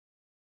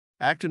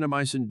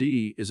Actinomycin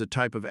D is a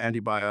type of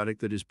antibiotic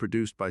that is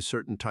produced by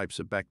certain types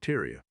of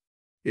bacteria.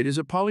 It is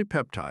a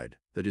polypeptide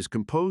that is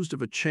composed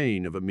of a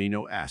chain of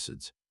amino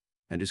acids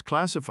and is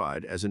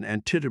classified as an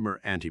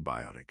antitumor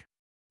antibiotic.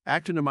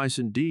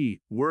 Actinomycin D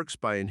works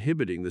by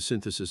inhibiting the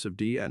synthesis of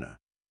DNA,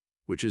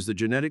 which is the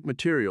genetic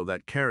material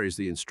that carries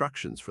the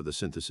instructions for the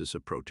synthesis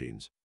of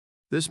proteins.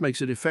 This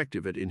makes it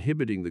effective at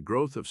inhibiting the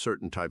growth of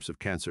certain types of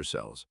cancer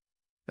cells,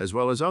 as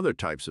well as other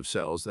types of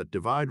cells that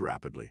divide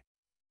rapidly,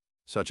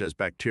 such as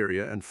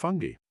bacteria and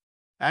fungi.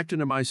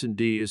 Actinomycin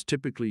D is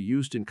typically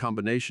used in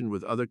combination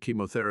with other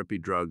chemotherapy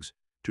drugs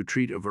to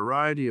treat a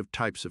variety of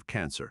types of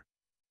cancer,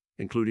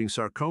 including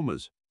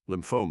sarcomas,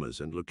 lymphomas,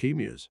 and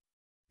leukemias.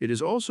 It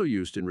is also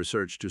used in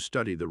research to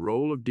study the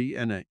role of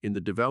DNA in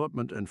the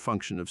development and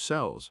function of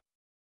cells.